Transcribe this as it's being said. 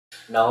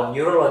Now,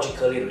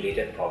 neurologically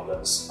related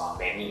problems are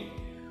many.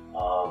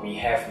 We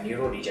have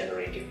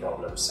neurodegenerative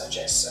problems such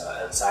as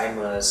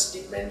Alzheimer's,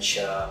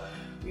 dementia.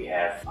 We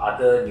have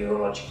other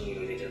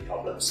neurologically related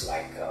problems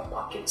like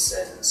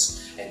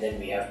Parkinson's, and then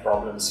we have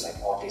problems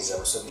like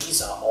autism. So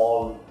these are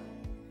all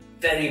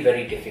very,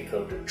 very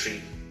difficult to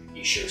treat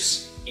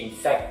issues. In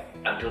fact,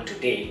 until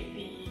today,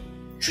 the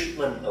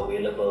treatment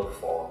available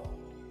for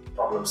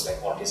problems like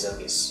autism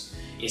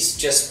is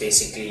just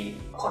basically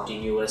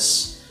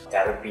continuous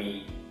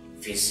therapy,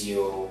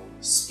 physio,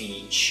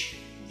 speech.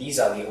 These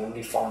are the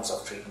only forms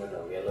of treatment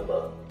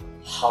available.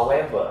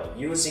 However,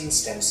 using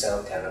stem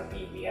cell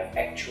therapy, we have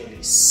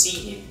actually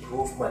seen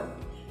improvement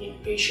in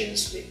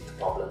patients with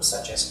problems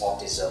such as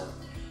autism,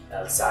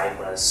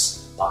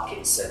 Alzheimer's,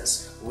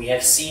 Parkinson's. We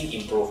have seen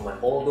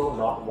improvement, although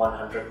not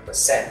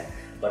 100%,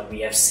 but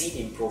we have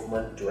seen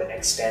improvement to an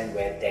extent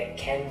where there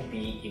can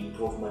be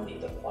improvement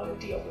in the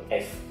quality of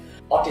life.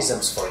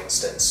 Autism, for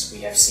instance,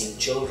 we have seen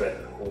children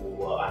who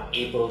were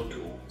unable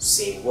to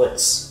say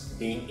words,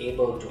 being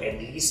able to at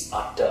least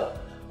utter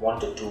 1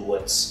 to 2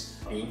 words,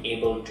 being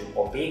able to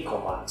obey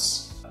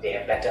commands, they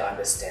have better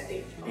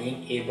understanding,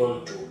 being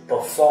able to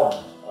perform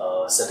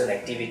certain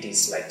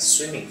activities like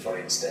swimming, for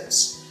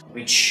instance,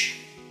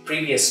 which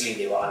previously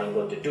they were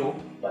unable to do,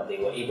 but they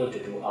were able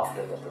to do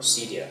after the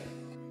procedure.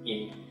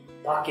 In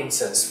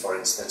Parkinson's, for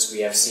instance, we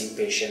have seen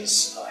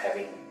patients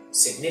having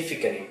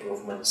significant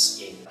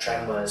improvements in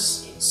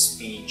tremors, in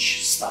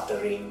speech,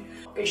 stuttering.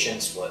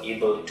 Patients were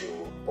able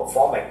to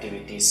perform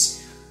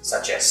activities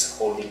such as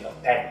holding a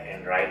pen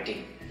and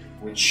writing,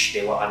 which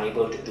they were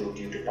unable to do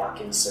due to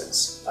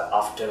Parkinson's. But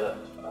after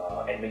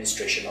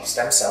administration of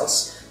stem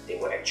cells, they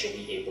were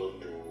actually able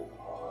to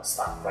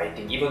start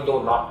writing, even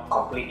though not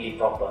completely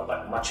proper,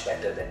 but much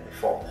better than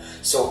before.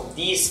 So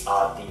these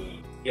are the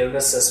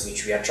illnesses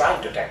which we are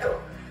trying to tackle.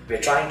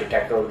 We're trying to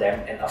tackle them,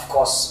 and of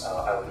course,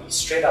 I will be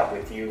straight up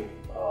with you,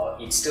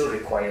 it still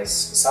requires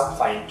some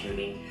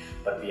fine-tuning,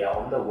 but we are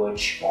on the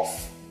verge of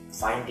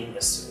finding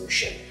a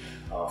solution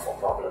for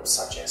problems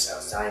such as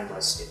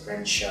Alzheimer's,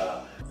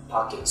 dementia,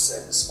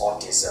 Parkinson's,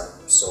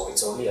 autism. So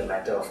it's only a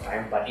matter of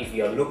time, but if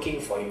you are looking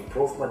for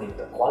improvement in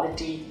the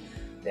quality,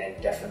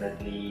 then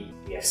definitely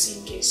we have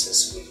seen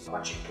cases with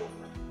much improvement.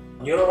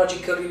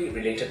 Neurologically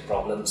related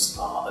problems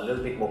are a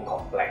little bit more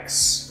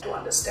complex to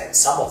understand.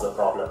 Some of the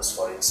problems,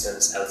 for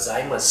instance,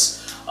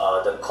 Alzheimer's,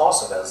 the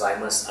cause of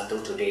Alzheimer's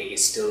until today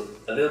is still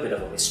a little bit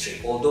of a mystery,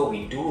 although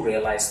we do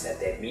realize that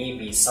there may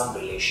be some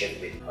relation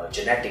with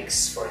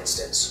genetics, for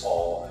instance,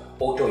 or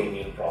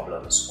autoimmune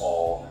problems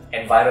or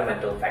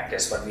environmental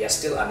factors, but we are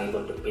still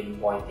unable to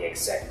pinpoint the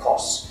exact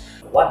cause.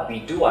 What we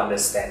do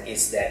understand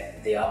is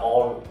that they are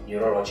all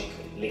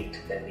neurologically linked.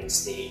 That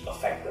means they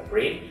affect the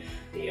brain,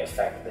 they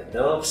affect the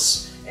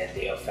nerves, and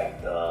they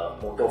affect the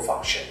motor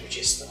function, which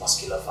is the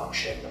muscular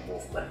function, the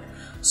movement.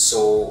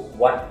 So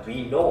what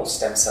we know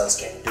stem cells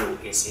can do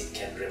is it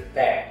can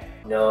repair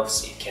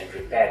nerves, it can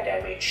repair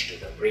damage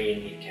to the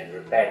brain, it can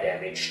repair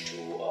damage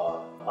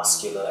to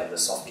muscular and the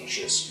soft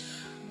tissues.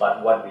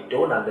 But what we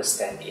don't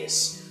understand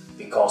is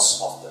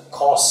because of the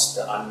cause,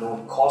 the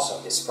unknown cause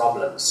of these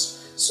problems,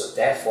 so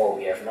therefore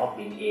we have not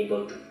been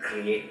able to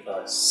create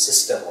a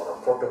system or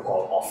a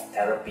protocol of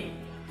therapy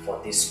for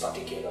this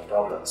particular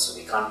problem. So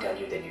we can't tell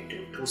you that you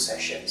do 2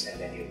 sessions and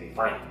then you'll be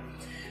fine.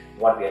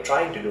 What we are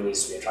trying to do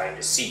is we are trying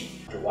to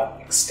see to what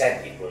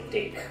extent it will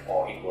take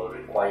or it will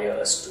require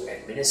us to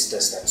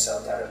administer stem cell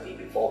therapy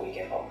before we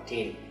can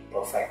obtain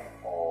perfect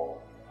or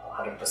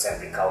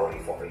 100% recovery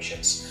for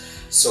patients.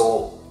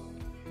 So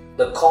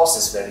the cause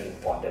is very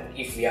important.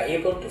 If we are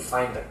able to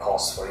find the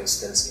cause, for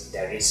instance, if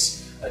there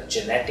is a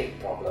genetic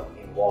problem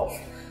involved,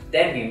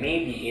 then we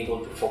may be able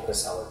to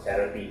focus our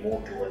therapy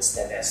more towards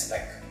that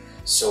aspect.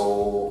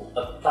 So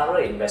a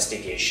thorough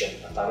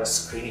investigation, a thorough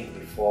screening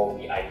before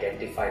we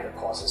identify the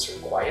cause is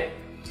required.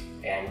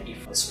 And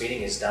if the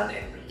screening is done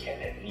and we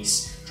can at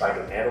least try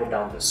to narrow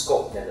down the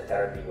scope, then the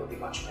therapy will be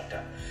much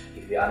better.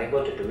 If we are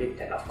unable to do it,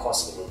 then of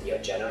course it will be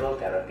a general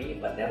therapy,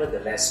 but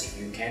nevertheless,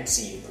 if you can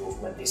see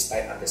improvement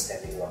despite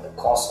understanding what the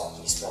cause of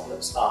these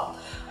problems are,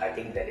 I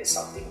think that is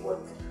something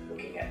worth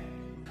looking at.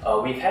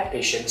 We've had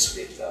patients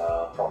with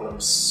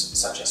problems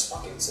such as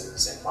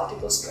Parkinson's and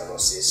multiple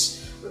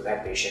sclerosis. We've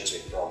had patients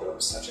with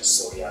problems such as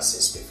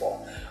psoriasis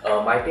before.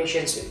 My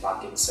patients with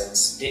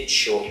Parkinson's did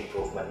show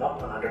improvement, not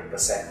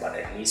 100%, but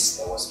at least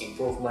there was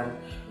improvement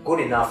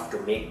good enough to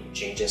make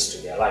changes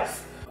to their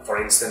life.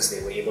 For instance,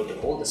 they were able to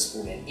hold the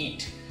spoon and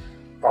eat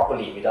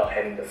properly without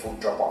having the food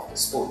drop off the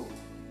spoon.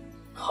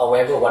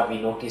 However, what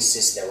we noticed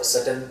is there were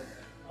certain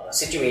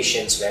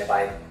situations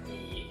whereby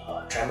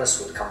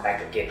tremors would come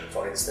back again.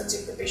 For instance,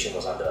 if the patient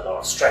was under a lot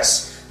of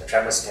stress, the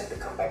tremors tend to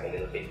come back a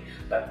little bit.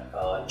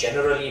 But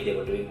generally, they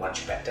were doing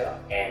much better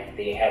and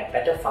they had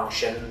better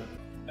function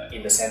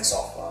in the sense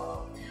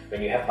of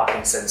when you have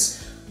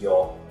Parkinson's,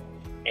 your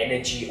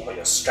energy or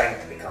your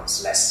strength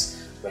becomes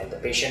less. When the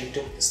patient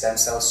took the stem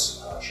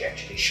cells, she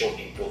actually showed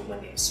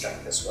improvement in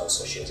strength as well.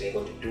 So she was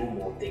able to do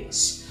more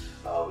things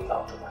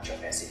without too much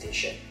of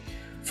hesitation.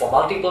 For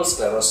multiple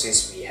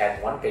sclerosis, we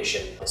had one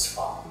patient this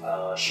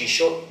far. She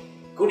showed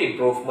good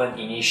improvement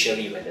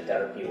initially when the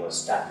therapy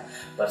was done,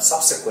 but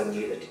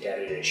subsequently the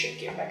deterioration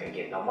came back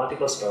again. Now,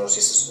 multiple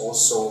sclerosis is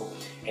also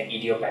an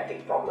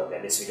idiopathic problem.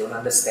 That is, we don't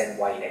understand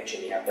why it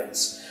actually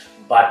happens.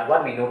 But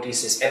what we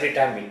notice is every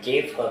time we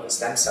gave her the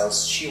stem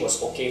cells, she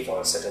was okay for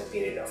a certain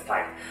period of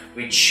time,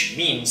 which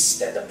means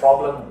that the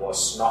problem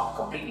was not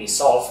completely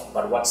solved,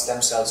 but what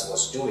stem cells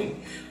was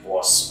doing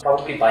was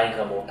probably buying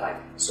her more time.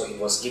 So it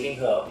was giving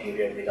her a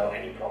period without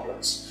any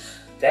problems.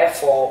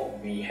 Therefore,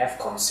 we have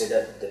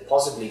considered the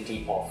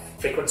possibility of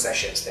frequent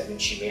sessions. That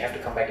means she may have to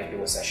come back and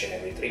do a session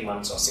every 3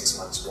 months or 6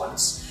 months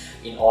once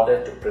in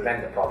order to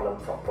prevent the problem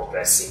from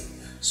progressing.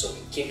 So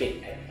we keep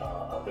it at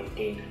a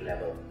maintained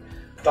level.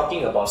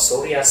 Talking about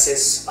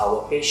psoriasis,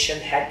 our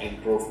patient had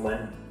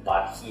improvement,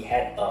 but he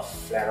had a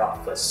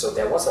flare-up first. So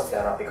there was a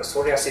flare-up because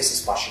psoriasis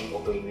is partially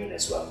autoimmune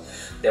as well.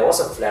 There was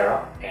a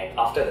flare-up, and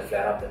after the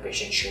flare-up, the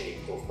patient showed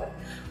improvement.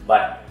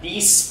 But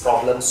these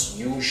problems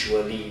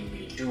usually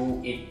we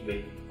do it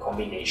with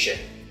combination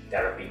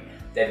therapy.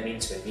 That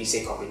means when we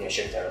say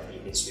combination therapy,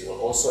 it means we will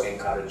also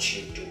encourage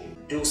you to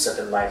do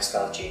certain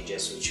lifestyle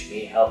changes which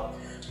may help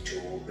to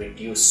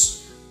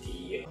reduce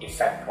the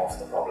effect of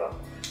the problem.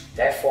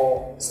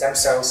 Therefore, stem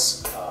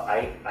cells,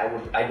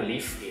 I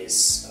believe,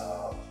 is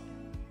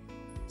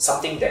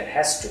something that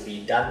has to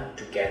be done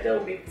together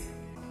with.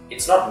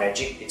 It's not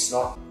magic. It's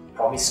not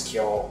promised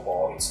cure,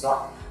 or it's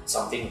not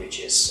something which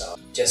is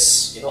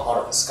just out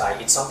of the sky.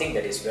 It's something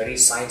that is very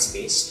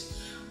science-based,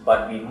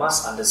 but we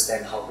must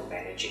understand how to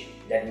manage it.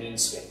 That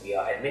means when we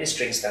are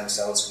administering stem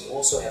cells, we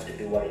also have to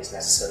do what is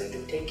necessary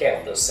to take care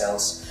of those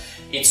cells.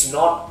 It's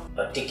not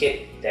a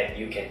ticket that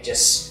you can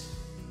just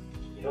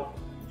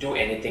do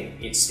anything.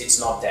 It's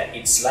not that.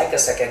 It's like a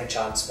second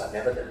chance, but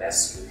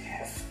nevertheless you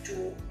have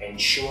to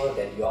ensure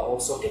that you are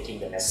also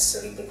taking the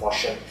necessary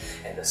precaution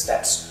and the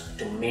steps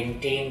to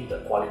maintain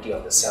the quality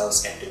of the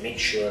cells and to make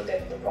sure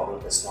that the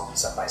problem does not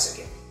surface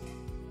again.